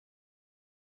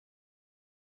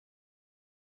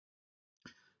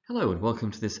Hello and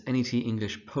welcome to this NET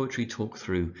English Poetry Talk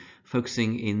Through,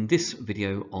 focusing in this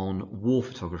video on War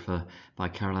Photographer by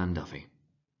Carol Duffy.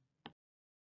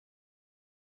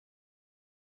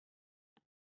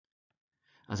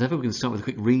 As ever, we're going to start with a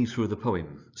quick read through of the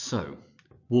poem. So,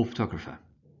 War Photographer.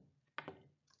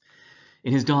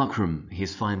 In his dark room he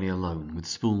is finally alone, with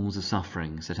spools of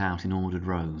suffering set out in ordered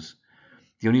rows.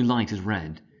 The only light is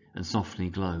red and softly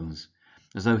glows,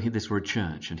 as though this were a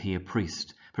church and he a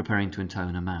priest preparing to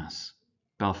intone a mass.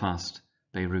 Belfast,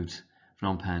 Beirut,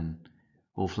 Phnom Penh,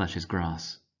 all flesh is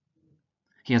grass.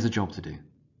 He has a job to do.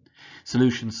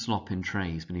 Solutions slop in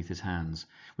trays beneath his hands,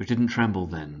 which didn't tremble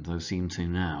then, though seem to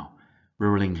now.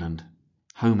 Rural England,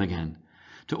 home again,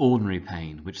 to ordinary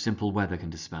pain which simple weather can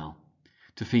dispel,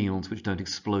 to fields which don't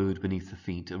explode beneath the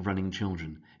feet of running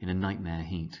children in a nightmare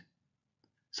heat.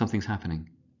 Something's happening.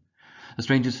 A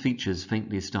stranger's features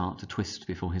faintly start to twist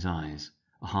before his eyes,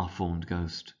 a half-formed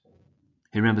ghost.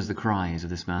 He remembers the cries of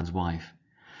this man's wife,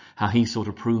 how he sought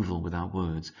approval without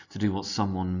words to do what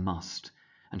someone must,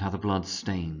 and how the blood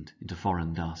stained into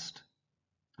foreign dust.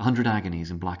 100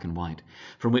 agonies in black and white,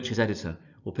 from which his editor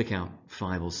will pick out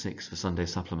 5 or 6 for Sunday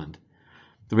supplement.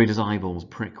 The reader's eyeballs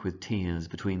prick with tears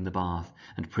between the bath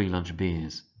and pre-lunch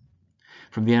beers.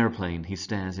 From the aeroplane he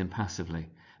stares impassively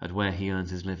at where he earns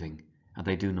his living, and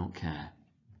they do not care.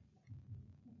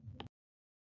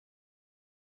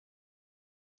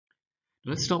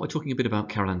 Let's start by talking a bit about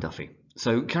Carol Duffy.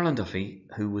 So Carol Duffy,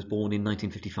 who was born in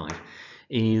 1955,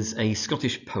 is a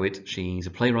Scottish poet. She's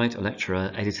a playwright, a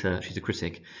lecturer, editor, she's a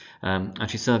critic, and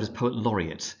she served as Poet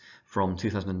Laureate from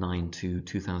 2009 to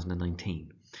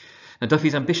 2019. Now,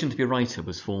 Duffy's ambition to be a writer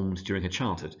was formed during her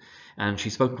childhood, and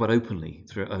she's spoken quite openly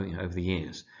over the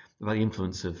years about the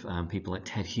influence of people like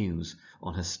Ted Hughes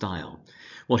on her style.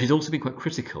 While she's also been quite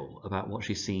critical about what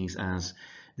she sees as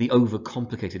the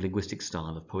overcomplicated linguistic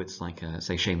style of poets like,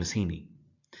 say, Seamus Heaney.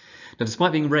 Now,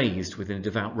 despite being raised within a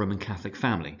devout Roman Catholic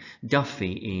family,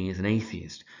 Duffy is an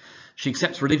atheist. She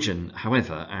accepts religion,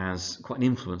 however, as quite an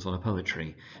influence on her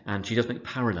poetry, and she does make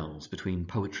parallels between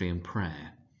poetry and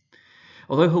prayer.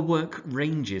 Although her work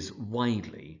ranges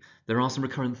widely, there are some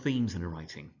recurrent themes in her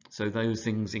writing. So those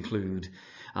things include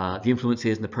the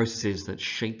influences and the processes that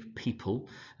shape people,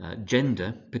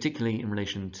 gender, particularly in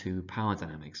relation to power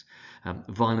dynamics,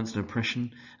 violence and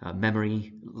oppression,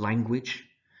 memory, language.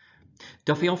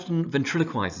 Duffy often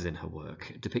ventriloquizes in her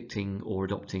work, depicting or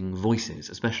adopting voices,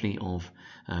 especially of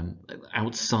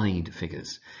outside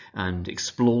figures, and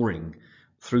exploring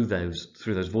through those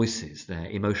voices their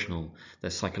emotional, their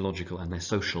psychological and their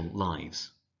social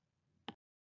lives.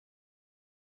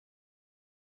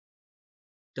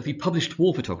 Duffy published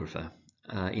War Photographer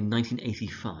in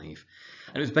 1985,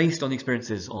 and it was based on the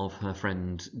experiences of her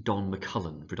friend Don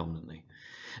McCullin predominantly.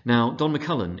 Now, Don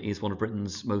McCullin is one of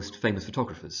Britain's most famous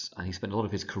photographers, and he spent a lot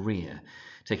of his career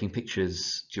taking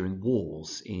pictures during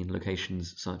wars in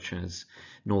locations such as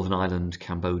Northern Ireland,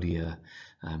 Cambodia,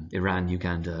 Iran,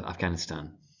 Uganda,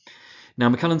 Afghanistan. Now,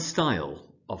 McCullin's style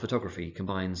of photography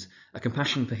combines a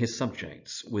compassion for his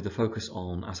subjects with a focus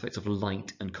on aspects of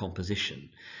light and composition.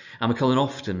 And McCullin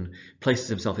often places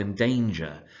himself in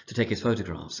danger to take his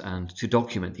photographs and to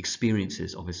document the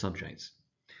experiences of his subjects.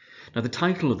 Now, the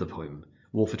title of the poem,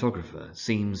 War Photographer,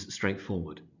 seems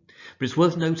straightforward, but it's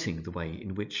worth noting the way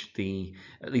in which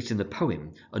at least in the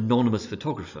poem, anonymous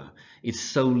photographer is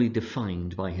solely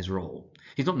defined by his role.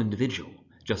 He's not an individual,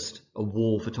 just a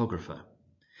war photographer.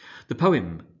 The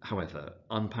poem, however,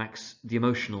 unpacks the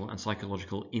emotional and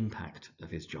psychological impact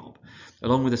of his job,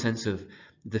 along with a sense of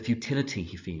the futility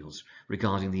he feels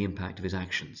regarding the impact of his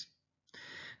actions.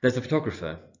 There's the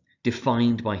photographer,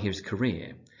 defined by his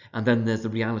career, and then there's the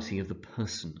reality of the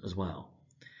person as well.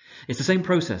 It's the same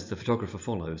process the photographer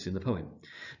follows in the poem,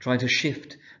 trying to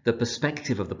shift the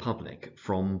perspective of the public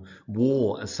from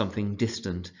war as something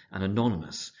distant and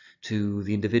anonymous to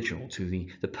the individual, to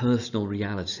the personal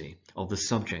reality of the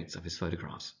subjects of his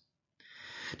photographs.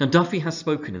 Now, Duffy has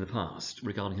spoken in the past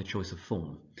regarding her choice of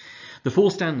form. The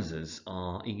 4 stanzas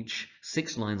are each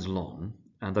 6 lines long,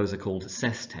 and those are called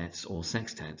sestets or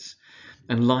sextets,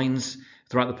 and lines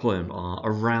throughout the poem are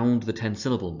around the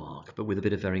 10-syllable mark, but with a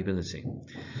bit of variability.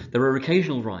 There are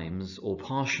occasional rhymes or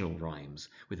partial rhymes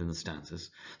within the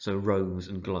stanzas, so rose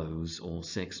and glows or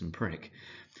six and prick,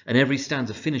 and every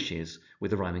stanza finishes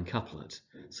with a rhyming couplet,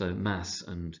 so mass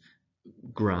and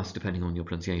grass, depending on your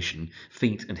pronunciation,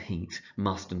 feet and heat,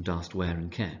 must and dust, wear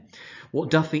and care. What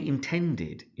Duffy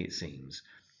intended, it seems,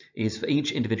 is for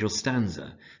each individual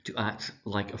stanza to act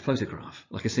like a photograph,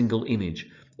 like a single image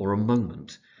or a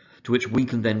moment, to which we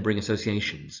can then bring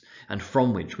associations and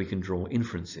from which we can draw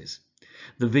inferences.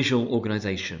 The visual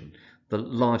organisation, the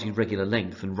large irregular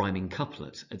length and rhyming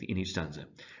couplet in each stanza,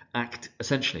 act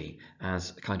essentially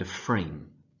as a kind of frame.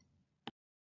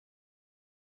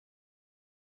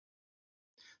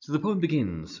 So the poem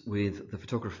begins with the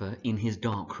photographer in his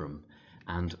darkroom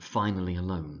and finally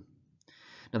alone.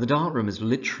 Now the darkroom is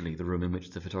literally the room in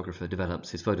which the photographer develops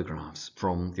his photographs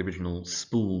from the original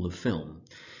spool of film,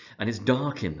 and it's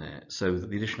dark in there so that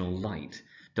the additional light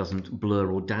doesn't blur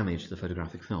or damage the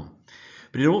photographic film.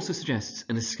 But it also suggests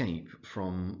an escape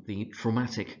from the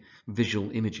traumatic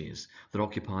visual images that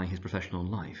occupy his professional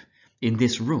life. In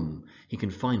this room, he can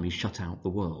finally shut out the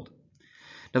world.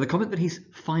 Now the comment that he's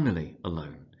finally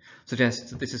alone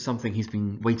suggests that this is something he's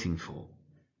been waiting for.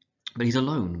 But he's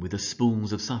alone with the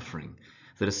spools of suffering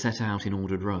that are set out in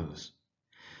ordered rows.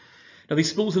 Now these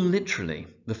spools are literally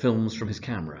the films from his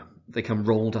camera. They come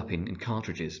rolled up in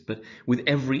cartridges, but with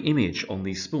every image on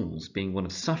these spools being one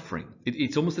of suffering,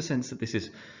 it's almost a sense that this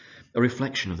is a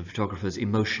reflection of the photographer's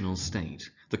emotional state,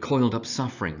 the coiled up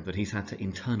suffering that he's had to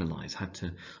internalize, had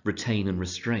to retain and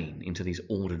restrain into these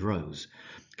ordered rows,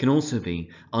 can also be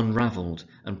unraveled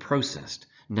and processed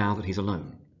now that he's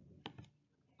alone.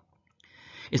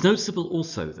 It's noticeable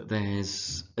also that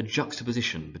there's a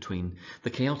juxtaposition between the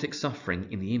chaotic suffering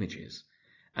in the images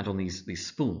and on these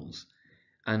spools,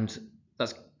 and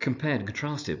that's compared and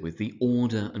contrasted with the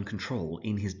order and control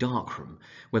in his darkroom,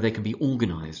 where they can be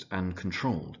organised and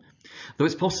controlled. Though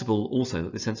it's possible also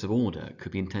that the sense of order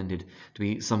could be intended to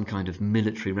be some kind of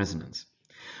military resonance.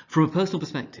 From a personal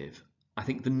perspective, I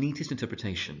think the neatest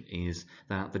interpretation is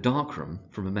that the darkroom,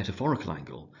 from a metaphorical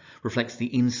angle, reflects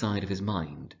the inside of his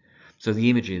mind. So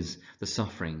the images, the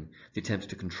suffering, the attempt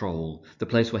to control, the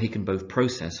place where he can both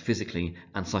process physically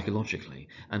and psychologically,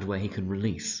 and where he can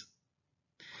release.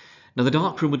 Now the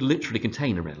darkroom would literally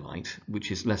contain a red light,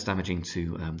 which is less damaging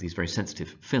to these very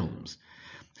sensitive films.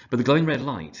 But the glowing red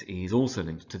light is also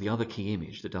linked to the other key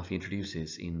image that Duffy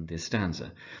introduces in this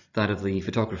stanza, that of the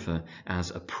photographer as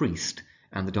a priest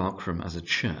and the darkroom as a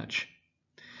church.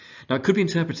 Now it could be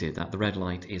interpreted that the red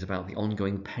light is about the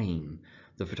ongoing pain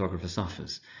the photographer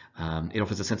suffers. It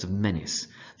offers a sense of menace,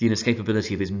 the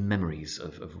inescapability of his memories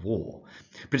of war.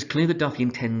 But it's clear that Duffy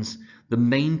intends the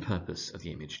main purpose of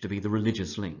the image to be the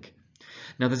religious link.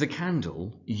 Now there's a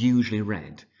candle, usually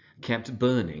red, kept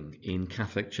burning in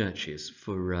Catholic churches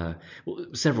for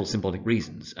several symbolic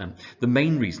reasons. The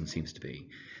main reason seems to be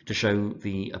to show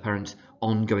the apparent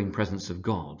ongoing presence of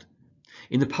God.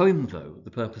 In the poem, though,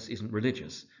 the purpose isn't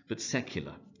religious, but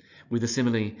secular, with a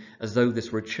simile as though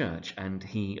this were a church and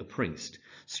he a priest,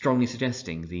 strongly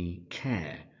suggesting the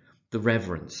care, the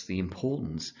reverence, the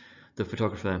importance the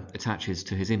photographer attaches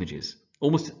to his images,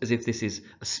 almost as if this is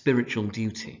a spiritual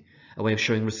duty, a way of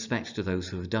showing respect to those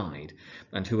who have died,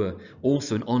 and who are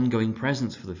also an ongoing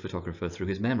presence for the photographer through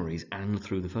his memories and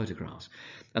through the photographs.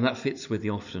 And that fits with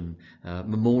the often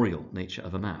memorial nature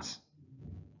of a mass.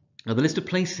 Now the list of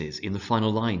places in the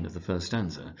final line of the first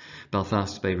stanza,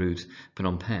 Belfast, Beirut,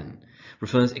 Phnom Penh,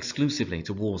 refers exclusively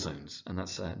to war zones, and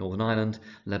that's Northern Ireland,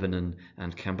 Lebanon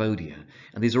and Cambodia,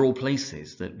 and these are all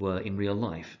places that were in real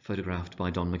life photographed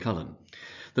by Don McCullum.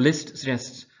 The list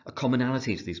suggests a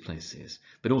commonality to these places,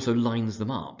 but also lines them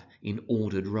up in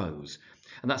ordered rows,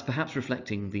 and that's perhaps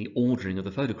reflecting the ordering of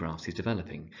the photographs he's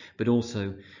developing, but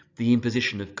also the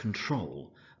imposition of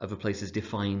control over places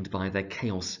defined by their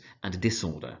chaos and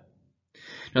disorder.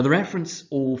 Now the reference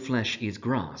all flesh is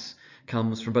grass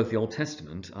comes from both the Old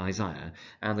Testament, Isaiah,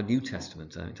 and the New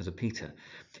Testament, in terms of Peter.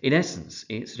 In essence,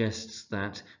 it suggests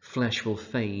that flesh will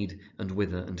fade and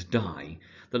wither and die,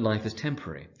 that life is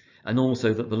temporary, and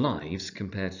also that the lives,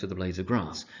 compared to the blades of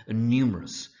grass, are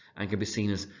numerous and can be seen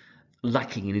as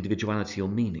lacking in individuality or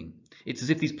meaning. It's as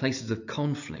if these places of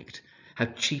conflict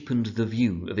have cheapened the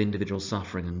view of individual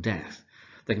suffering and death.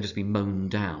 They can just be mown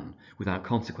down without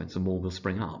consequence and more will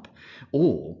spring up.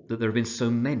 Or that there have been so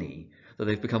many that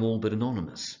they've become all but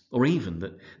anonymous. Or even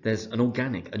that there's an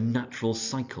organic, a natural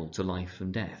cycle to life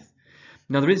and death.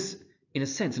 Now there is, in a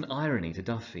sense, an irony to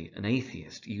Duffy, an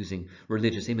atheist, using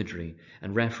religious imagery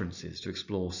and references to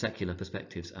explore secular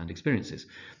perspectives and experiences.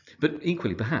 But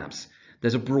equally, perhaps,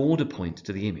 there's a broader point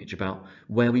to the image about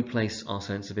where we place our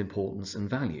sense of importance and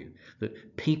value,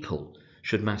 that people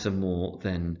should matter more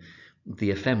than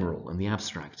the ephemeral and the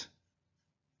abstract.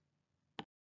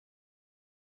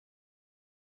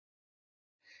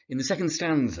 In the second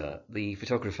stanza, the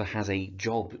photographer has a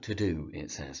job to do,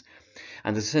 it says,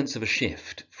 and there's a sense of a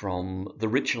shift from the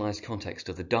ritualized context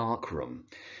of the dark room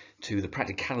to the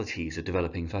practicalities of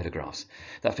developing photographs,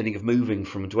 that feeling of moving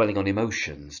from dwelling on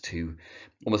emotions to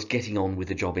almost getting on with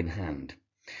the job in hand.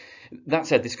 That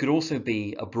said, this could also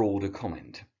be a broader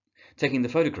comment, Taking the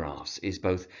photographs is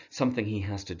both something he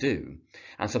has to do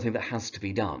and something that has to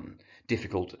be done,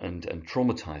 difficult and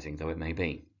traumatizing though it may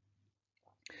be.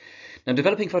 Now,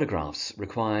 developing photographs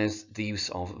requires the use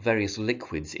of various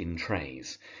liquids in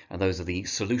trays, and those are the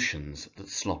solutions that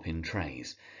slop in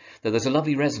trays. Though there's a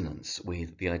lovely resonance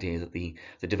with the idea that the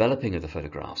developing of the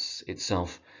photographs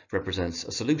itself represents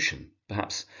a solution.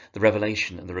 Perhaps the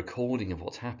revelation and the recording of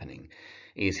what's happening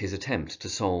is his attempt to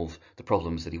solve the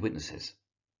problems that he witnesses.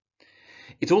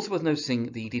 It's also worth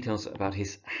noticing the details about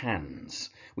his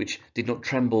hands, which did not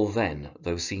tremble then,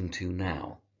 though seem to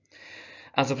now.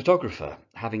 As a photographer,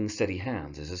 having steady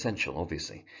hands is essential,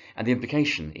 obviously, and the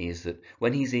implication is that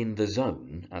when he's in the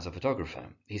zone as a photographer,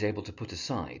 he's able to put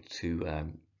aside, to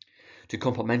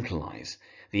compartmentalize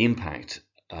the impact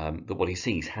that what he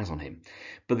sees has on him,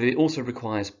 but that it also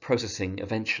requires processing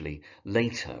eventually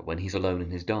later when he's alone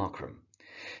in his darkroom.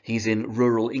 He's in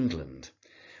rural England,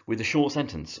 with a short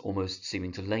sentence almost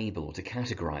seeming to label or to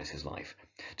categorize his life,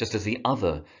 just as the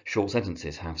other short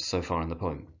sentences have so far in the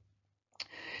poem.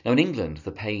 Now, in England,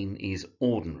 the pain is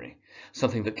ordinary,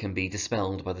 something that can be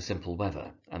dispelled by the simple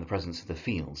weather and the presence of the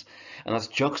fields, and that's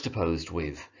juxtaposed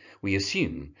with, we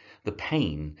assume, the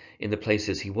pain in the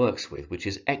places he works with, which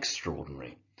is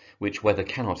extraordinary, which weather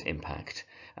cannot impact,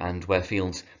 and where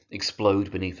fields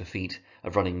explode beneath the feet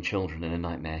of running children in a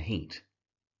nightmare heat.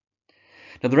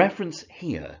 Now, the reference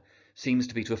here seems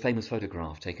to be to a famous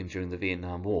photograph taken during the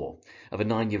Vietnam War of a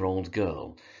 9-year-old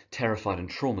girl, terrified and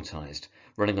traumatized,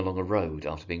 running along a road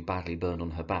after being badly burned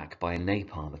on her back by a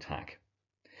napalm attack.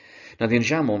 Now, the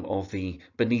enjambment of the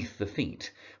beneath the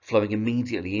feet flowing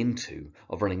immediately into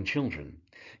of running children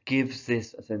gives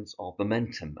this a sense of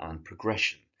momentum and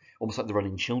progression, almost like the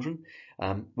running children,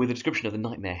 with a description of the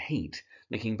nightmare heat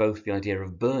linking both the idea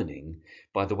of burning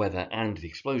by the weather and the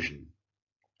explosion,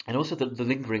 and also the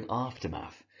lingering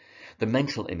aftermath, the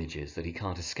mental images that he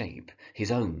can't escape,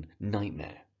 his own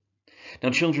nightmare.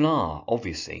 Now, children are,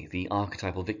 obviously, the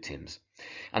archetypal victims,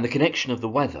 and the connection of the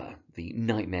weather, the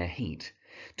nightmare heat,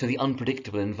 to the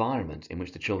unpredictable environment in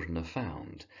which the children are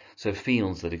found, so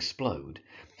fields that explode,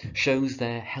 shows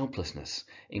their helplessness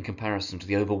in comparison to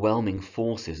the overwhelming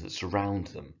forces that surround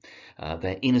them,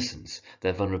 their innocence,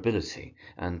 their vulnerability,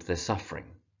 and their suffering.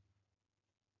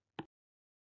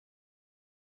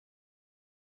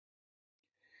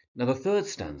 Now, the third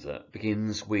stanza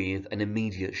begins with an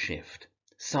immediate shift.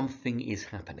 Something is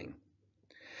happening.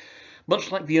 Much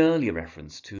like the earlier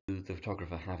reference to the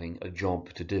photographer having a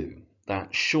job to do,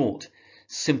 that short,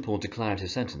 simple declarative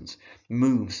sentence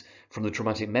moves from the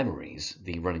traumatic memories,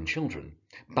 the running children,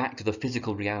 back to the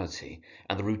physical reality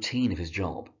and the routine of his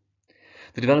job.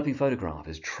 The developing photograph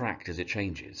is tracked as it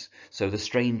changes, so the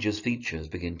stranger's features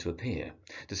begin to appear,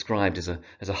 described as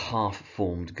a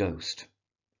half-formed ghost.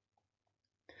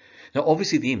 Now,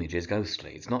 obviously the image is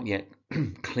ghostly. It's not yet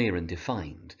clear and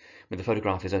defined, when the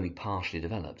photograph is only partially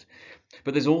developed.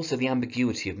 But there's also the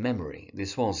ambiguity of memory.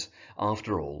 This was,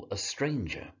 after all, a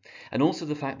stranger. And also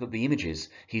the fact that the images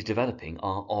he's developing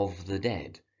are of the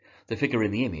dead. The figure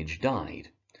in the image died,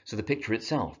 so the picture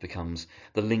itself becomes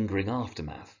the lingering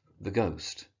aftermath, the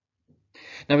ghost.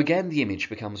 Now again, the image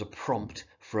becomes a prompt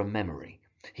for a memory.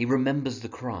 He remembers the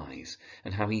cries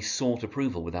and how he sought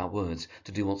approval without words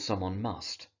to do what someone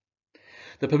must.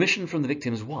 The permission from the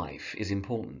victim's wife is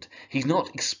important. He's not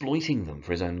exploiting them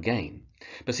for his own gain,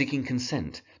 but seeking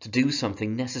consent to do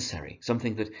something necessary,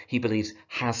 something that he believes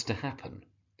has to happen.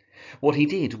 What he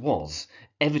did was,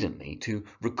 evidently, to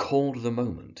record the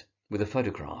moment with a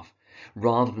photograph,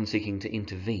 rather than seeking to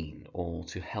intervene or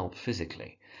to help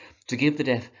physically, to give the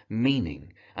death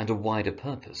meaning and a wider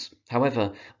purpose,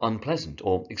 however unpleasant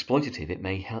or exploitative it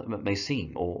may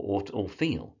seem or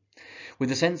feel, with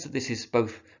the sense that this is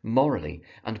both morally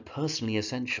and personally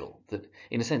essential, that,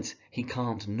 in a sense, he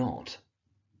can't not.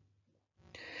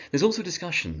 There's also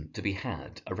discussion to be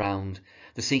had around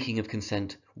the seeking of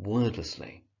consent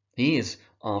wordlessly. He is,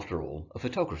 after all, a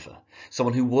photographer,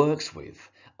 someone who works with,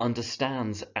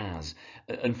 understands as,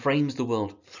 and frames the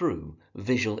world through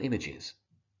visual images.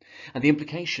 And the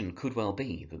implication could well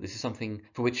be that this is something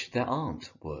for which there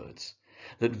aren't words,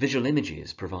 that visual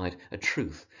images provide a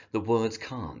truth that words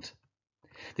can't.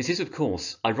 This is, of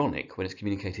course, ironic when it's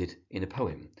communicated in a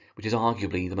poem, which is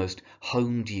arguably the most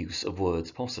honed use of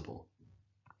words possible.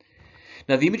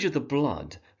 Now, the image of the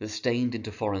blood that stained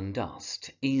into foreign dust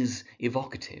is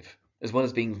evocative, as well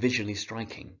as being visually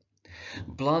striking.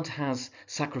 Blood has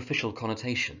sacrificial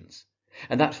connotations,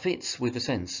 and that fits with the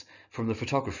sense from the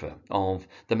photographer of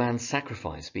the man's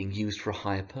sacrifice being used for a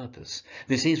higher purpose.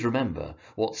 This is, remember,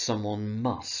 what someone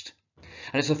must.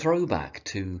 And it's a throwback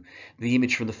to the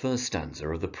image from the first stanza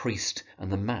of the priest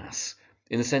and the mass,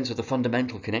 in the sense of the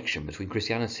fundamental connection between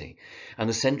Christianity and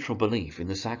the central belief in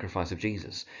the sacrifice of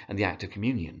Jesus and the act of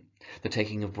communion, the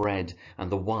taking of bread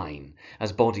and the wine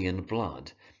as body and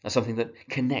blood, as something that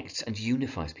connects and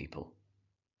unifies people.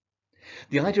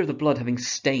 The idea of the blood having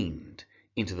stained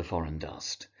into the foreign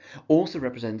dust also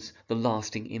represents the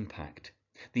lasting impact,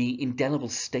 the indelible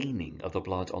staining of the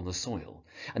blood on the soil.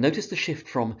 And notice the shift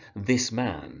from this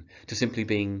man to simply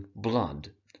being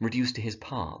blood, reduced to his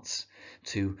parts,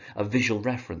 to a visual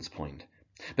reference point,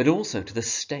 but also to the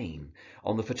stain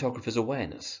on the photographer's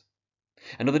awareness.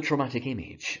 Another traumatic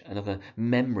image, another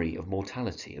memory of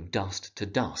mortality, of dust,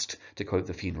 to quote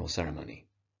the funeral ceremony.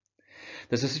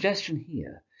 There's a suggestion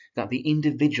here that the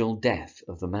individual death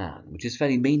of the man, which is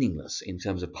fairly meaningless in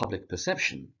terms of public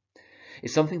perception,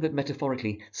 is something that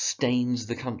metaphorically stains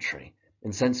the country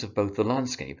in the sense of both the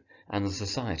landscape and the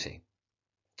society.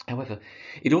 However,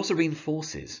 it also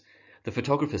reinforces the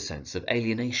photographer's sense of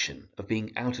alienation, of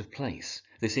being out of place.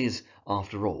 This is,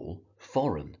 after all,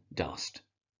 foreign dust.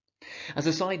 As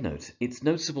a side note, it's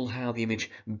noticeable how the image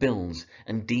builds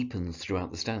and deepens throughout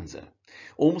the stanza,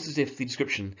 almost as if the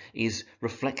description is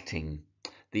reflecting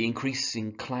the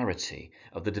increasing clarity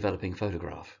of the developing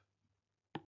photograph.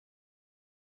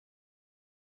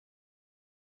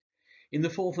 In the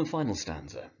fourth and final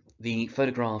stanza, the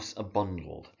photographs are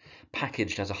bundled,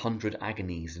 packaged as 100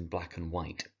 agonies in black and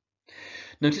white.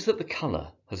 Notice that the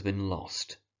colour has been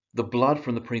lost. The blood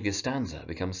from the previous stanza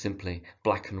becomes simply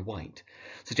black and white,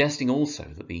 suggesting also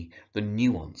that the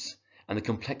nuance and the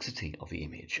complexity of the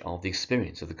image, of the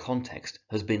experience, of the context,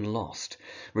 has been lost,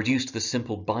 reduced to the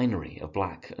simple binary of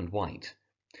black and white.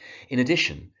 In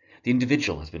addition, the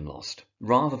individual has been lost.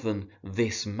 Rather than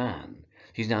this man,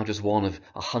 he's now just one of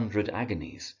 100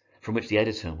 agonies, from which the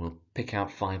editor will pick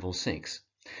out 5 or 6,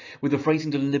 with the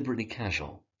phrasing deliberately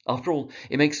casual. After all,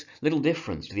 it makes little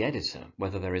difference to the editor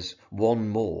whether there is one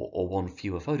more or one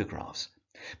fewer photographs.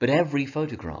 But every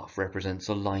photograph represents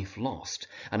a life lost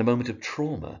and a moment of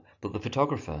trauma that the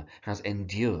photographer has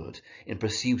endured in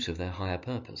pursuit of their higher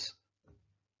purpose.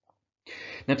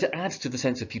 Now, to add to the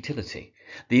sense of futility,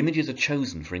 the images are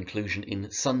chosen for inclusion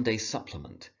in Sunday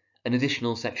Supplement, an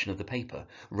additional section of the paper,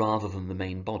 rather than the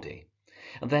main body,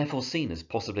 and therefore seen as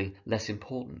possibly less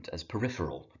important, as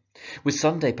peripheral, with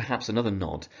Sunday perhaps another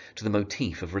nod to the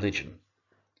motif of religion.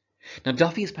 Now,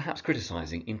 Duffy is perhaps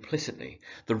criticising implicitly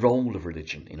the role of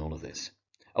religion in all of this,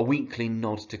 a weekly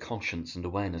nod to conscience and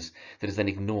awareness that is then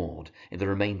ignored in the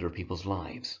remainder of people's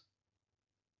lives.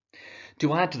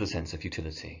 To add to the sense of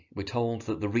futility, we're told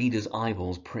that the reader's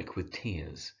eyeballs prick with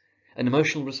tears, an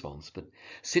emotional response, but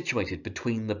situated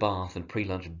between the bath and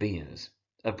pre-lunch beers,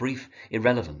 a brief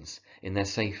irrelevance in their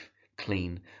safe,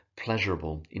 clean,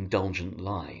 pleasurable, indulgent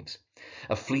lives,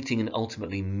 a fleeting and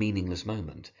ultimately meaningless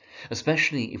moment,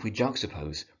 especially if we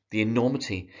juxtapose the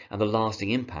enormity and the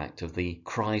lasting impact of the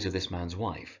cries of this man's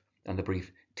wife and the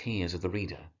brief tears of the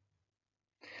reader.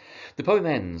 The poem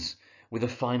ends with a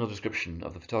final description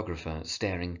of the photographer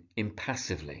staring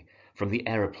impassively from the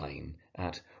aeroplane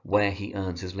at where he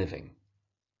earns his living.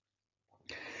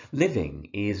 Living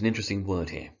is an interesting word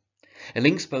here. It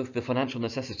links both the financial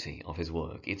necessity of his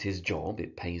work, it's his job,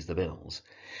 it pays the bills,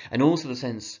 and also the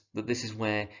sense that this is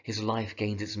where his life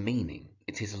gains its meaning,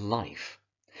 it's his life,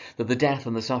 that the death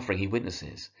and the suffering he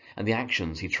witnesses and the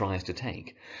actions he tries to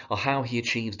take are how he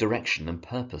achieves direction and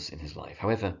purpose in his life,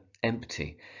 however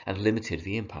empty and limited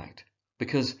the impact,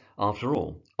 because, after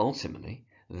all, ultimately,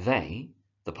 they,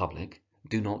 the public,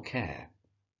 do not care.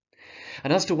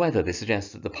 And as to whether this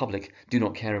suggests that the public do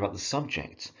not care about the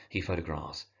subjects he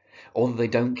photographs, or that they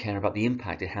don't care about the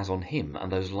impact it has on him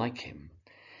and those like him,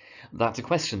 that's a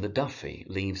question that Duffy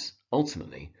leaves,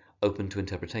 ultimately, open to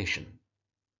interpretation.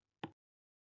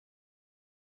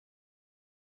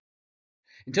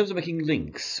 In terms of making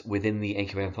links within the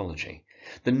AQA Anthology,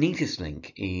 the neatest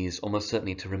link is almost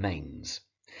certainly to remains.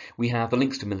 We have the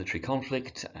links to military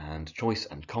conflict and choice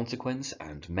and consequence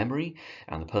and memory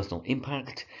and the personal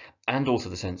impact, and also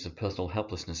the sense of personal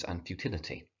helplessness and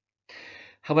futility.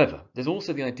 However, there's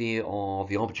also the idea of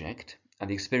the object and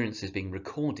the experiences being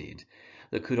recorded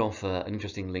that could offer an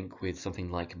interesting link with something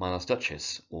like Milas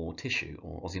Duchess or Tissue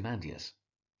or Ozymandias.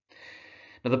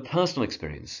 Now, the personal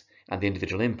experience and the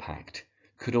individual impact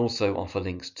could also offer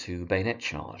links to bayonet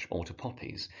charge or to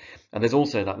poppies, and there's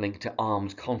also that link to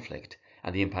armed conflict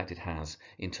and the impact it has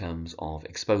in terms of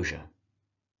exposure.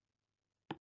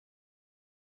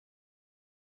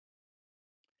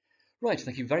 Right,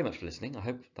 thank you very much for listening. I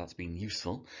hope that's been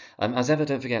useful. As ever,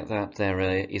 don't forget that there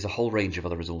is a whole range of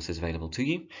other resources available to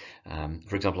you.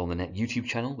 For example, on the Net YouTube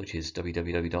channel, which is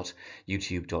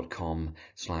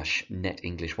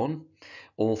www.youtube.com/netenglish1,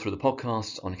 or through the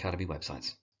podcasts on Academy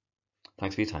websites.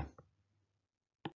 Thanks for your time.